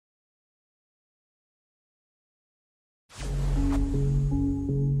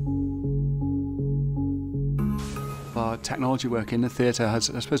Our technology work in the theatre has,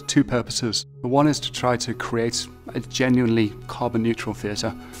 I suppose, two purposes. The one is to try to create a genuinely carbon neutral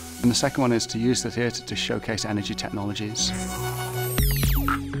theatre, and the second one is to use the theatre to showcase energy technologies.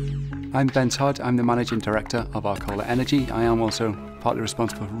 I'm Ben Todd, I'm the Managing Director of Arcola Energy. I am also partly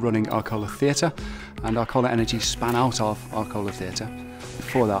responsible for running Arcola Theatre, and Arcola Energy span out of Arcola Theatre.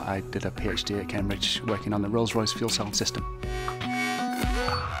 Before that I did a PhD at Cambridge working on the Rolls-Royce fuel cell system.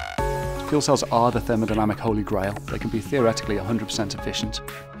 Fuel cells are the thermodynamic holy grail. They can be theoretically 100% efficient.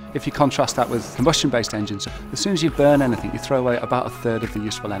 If you contrast that with combustion-based engines, as soon as you burn anything, you throw away about a third of the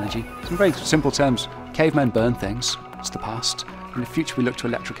useful energy. So in very simple terms, cavemen burn things, it's the past. In the future we look to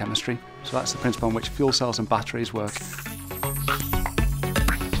electrochemistry, so that's the principle on which fuel cells and batteries work.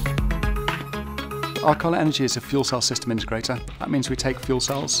 Arcola Energy is a fuel cell system integrator. That means we take fuel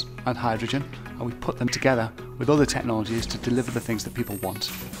cells and hydrogen and we put them together with other technologies to deliver the things that people want.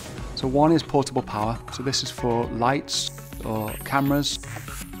 So one is portable power, so this is for lights or cameras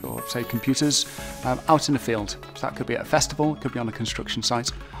or say computers out in the field. So that could be at a festival, it could be on a construction site.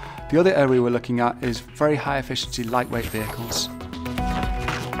 The other area we're looking at is very high efficiency lightweight vehicles.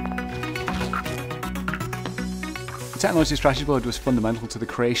 The Technology Strategy Board was fundamental to the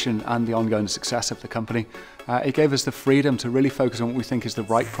creation and the ongoing success of the company. It gave us the freedom to really focus on what we think is the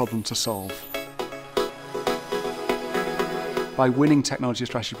right problem to solve. By winning Technology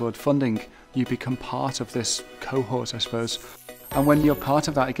Strategy Board funding, you become part of this cohort, I suppose. And when you're part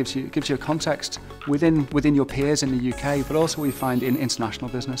of that, it gives you a context within your peers in the UK, but also we find in international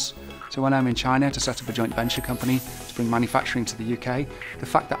business. So when I'm in China to set up a joint venture company to bring manufacturing to the UK, the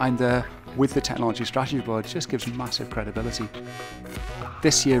fact that I'm there with the Technology Strategy Board just gives massive credibility.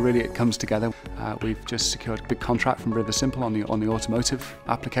 This year really it comes together. We've just secured a big contract from River Simple on the automotive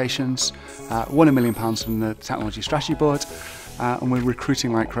applications, won £1 million from the Technology Strategy Board, and we're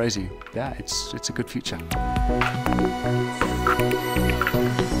recruiting like crazy. Yeah, it's a good future.